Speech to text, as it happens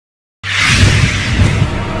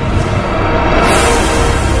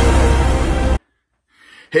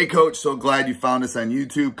Hey coach, so glad you found us on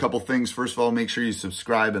YouTube. Couple things. First of all, make sure you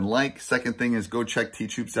subscribe and like. Second thing is go check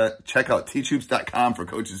check out teachhoops.com for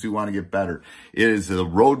coaches who want to get better. It is a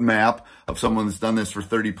roadmap of someone that's done this for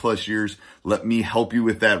 30 plus years. Let me help you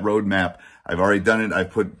with that roadmap. I've already done it. I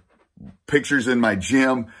put pictures in my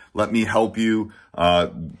gym. Let me help you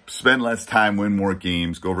spend less time, win more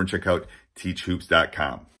games. Go over and check out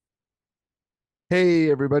teachhoops.com. Hey,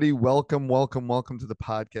 everybody. Welcome to the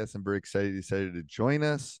podcast. I'm very excited you decided to join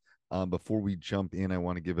us. Before we jump in, I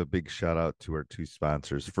want to give a big shout out to our two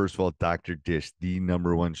sponsors. First of all, Dr. Dish, the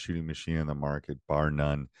 #1 shooting machine on the market, bar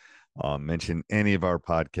none. Mention any of our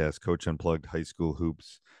podcasts, Coach Unplugged, High School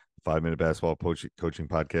Hoops, 5-Minute Basketball Coaching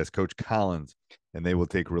Podcast, Coach Collins, and they will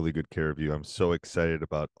take really good care of you. I'm so excited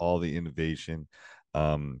about all the innovation.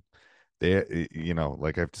 They,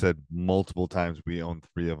 like I've said multiple times, we own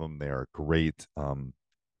 3 of them. They are great.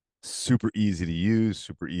 Super easy to use,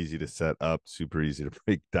 super easy to set up, super easy to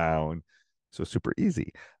break down. So super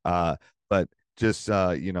easy. But just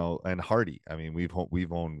and hardy. I mean,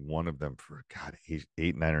 we've owned one of them for God,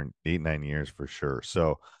 8-9 years for sure.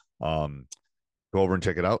 So go over and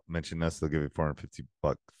check it out. Mention us, they'll give you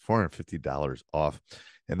 $450 off.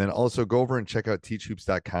 And then also go over and check out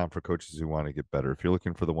teachhoops.com for coaches who want to get better. If you're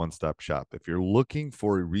looking for the one-stop shop, if you're looking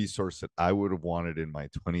for a resource that I would have wanted in my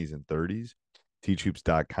 20s and 30s,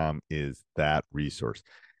 teachhoops.com is that resource.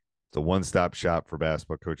 It's a one-stop shop for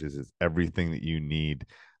basketball coaches. It's everything that you need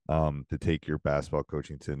to take your basketball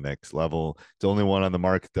coaching to the next level. It's the only one on the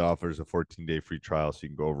market that offers a 14-day free trial, so you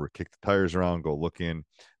can go over, kick the tires around, go look in,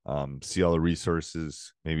 see all the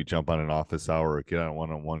resources, maybe jump on an office hour or get on a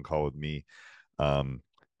one-on-one call with me.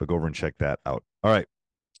 But go over and check that out. All right.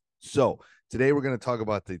 So today we're going to talk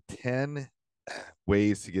about the 10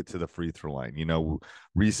 ways to get to the free throw line.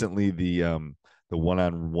 Recently the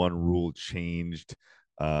one-on-one rule changed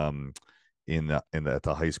at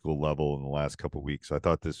the high school level in the last couple of weeks. So I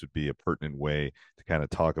thought this would be a pertinent way to kind of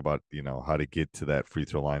talk about, how to get to that free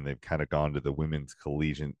throw line. They've kind of gone to the women's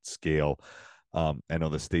collegiate scale. I know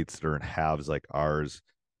the states that are in halves like ours,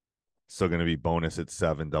 still going to be bonus at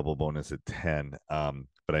 7, double bonus at 10.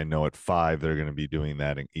 But I know at 5, they're going to be doing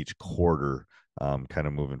that in each quarter, kind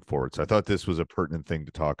of moving forward. So I thought this was a pertinent thing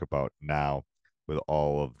to talk about now with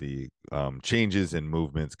all of the changes and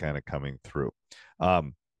movements kind of coming through.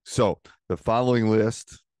 So the following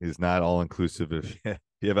list is not all inclusive. If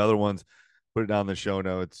you have other ones, put it down in the show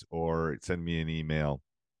notes or send me an email.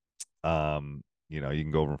 You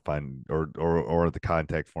can go over and find or the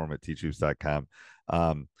contact form at teachhoops.com.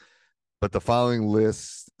 But the following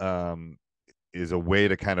list is a way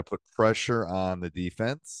to kind of put pressure on the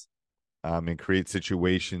defense and create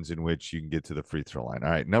situations in which you can get to the free throw line. All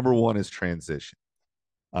right, number 1 is transition.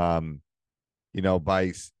 By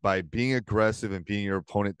being aggressive and beating your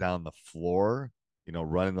opponent down the floor,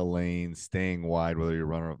 running the lane, staying wide, whether you're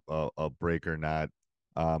running a break or not,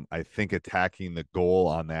 I think attacking the goal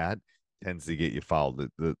on that tends to get you fouled.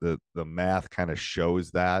 The math kind of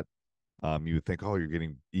shows that. You would think, oh, you're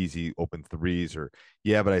getting easy open threes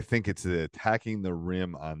but I think it's attacking the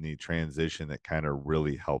rim on the transition that kind of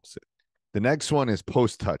really helps it. The next one is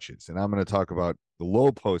post touches, and I'm going to talk about the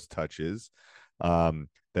low post touches.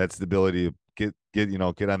 That's the ability to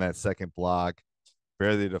get on that second block,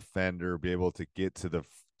 bear the defender, be able to get to the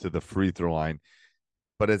free throw line.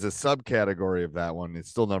 But as a subcategory of that one,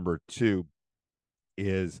 it's still number 2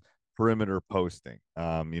 is perimeter posting.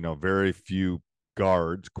 Very few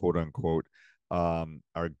guards, quote unquote,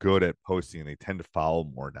 are good at posting, and they tend to foul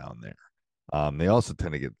more down there. They also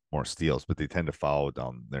tend to get more steals, but they tend to foul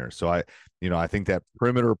down there. So I think that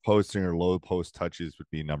perimeter posting or low post touches would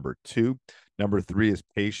be number 2. Number 3 is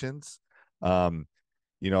patience.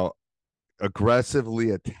 Aggressively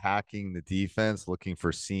attacking the defense, looking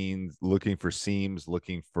for seams, looking for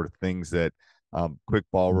things that quick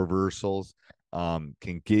ball reversals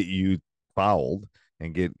can get you fouled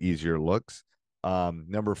and get easier looks.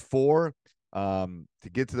 Number 4, to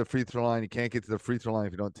get to the free throw line, you can't get to the free throw line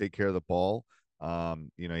if you don't take care of the ball.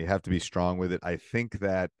 You have to be strong with it. I think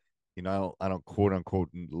that, I don't quote unquote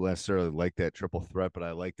necessarily like that triple threat, but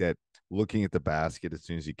I like that looking at the basket as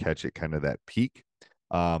soon as you catch it, kind of that peak.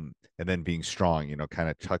 And then being strong, kind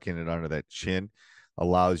of tucking it under that chin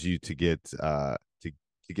allows you to get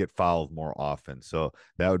fouled more often. So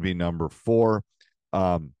that would be number 4.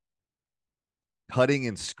 Cutting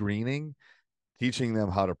and screening, teaching them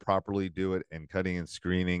how to properly do it, and cutting and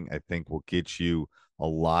screening, I think, will get you a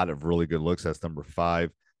lot of really good looks. That's number 5.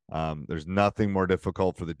 There's nothing more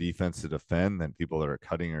difficult for the defense to defend than people that are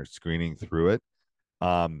cutting or screening through it.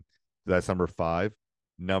 That's number 5.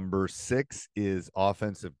 Number 6 is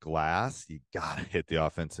offensive glass. You got to hit the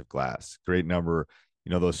offensive glass. Great number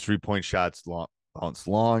those 3-point shots bounce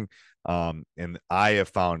long. And I have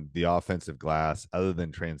found the offensive glass, other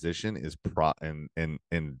than transition, is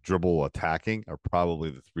and dribble attacking are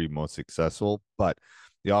probably the 3 most successful. But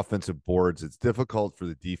the offensive boards, it's difficult for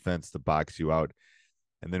the defense to box you out.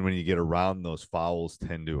 And then when you get around, those fouls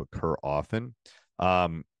tend to occur often.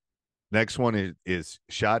 Next one is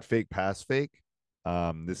shot fake, pass fake.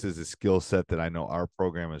 This is a skill set that I know our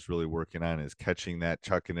program is really working on, is catching that,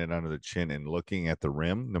 chucking it under the chin, and looking at the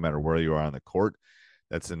rim, no matter where you are on the court.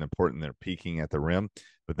 That's an important. They're peeking at the rim,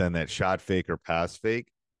 but then that shot fake or pass fake.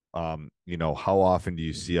 How often do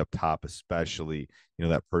you see up top, especially,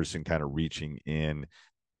 that person kind of reaching in,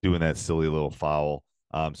 doing that silly little foul?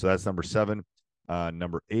 So that's number 7.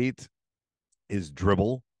 Number 8 is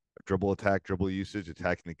dribble attack, dribble usage,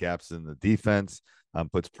 attacking the gaps in the defense,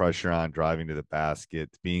 puts pressure on, driving to the basket,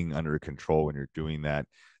 being under control when you're doing that,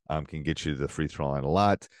 can get you to the free throw line a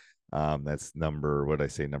lot. That's number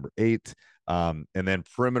 8. And then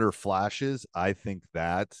perimeter flashes. I think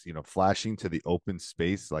that, flashing to the open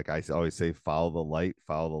space, like I always say, follow the light,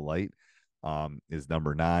 is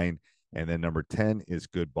number 9. And then number 10 is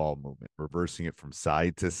good ball movement, reversing it from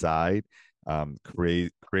side to side.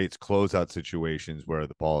 Creates closeout situations where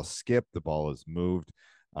the ball is skipped, the ball is moved,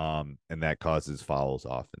 and that causes fouls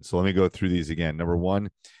often. So let me go through these again. Number 1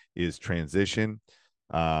 is transition.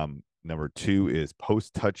 Number 2 is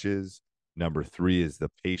post touches. Number 3 is the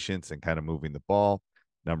patience and kind of moving the ball.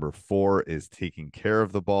 Number 4 is taking care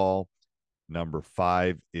of the ball. Number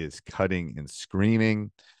 5 is cutting and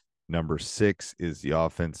screening. Number 6 is the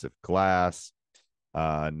offensive glass.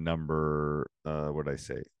 What did I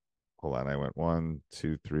say? Hold on, I went 1,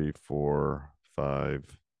 2, 3, 4, 5.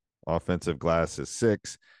 Offensive glass is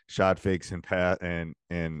 6. Shot fakes and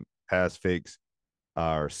pass fakes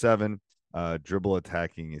are 7. Dribble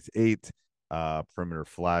attacking is 8. Perimeter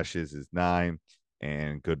flashes is 9,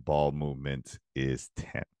 and good ball movement is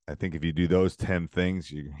 10. I think if you do those 10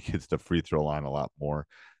 things, you get to the free throw line a lot more.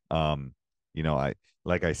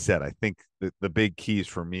 Like I said, I think the big keys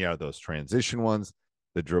for me are those transition ones,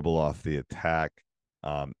 the dribble off the attack,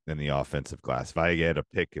 and the offensive glass. If I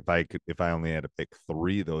only had to pick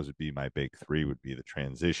 3, those would be my big 3. Would be the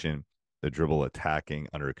transition, the dribble attacking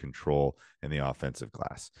under control, and the offensive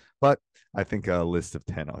glass. But I think a list of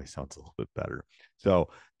 10 always sounds a little bit better. So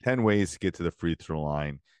 10 ways to get to the free throw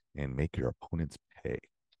line and make your opponents pay.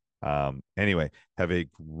 Anyway, have a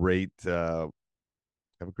great day,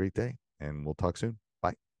 and we'll talk soon.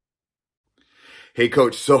 Bye. Hey,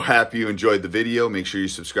 Coach, so happy you enjoyed the video. Make sure you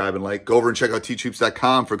subscribe and like. Go over and check out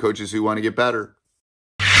teachhoops.com for coaches who want to get better.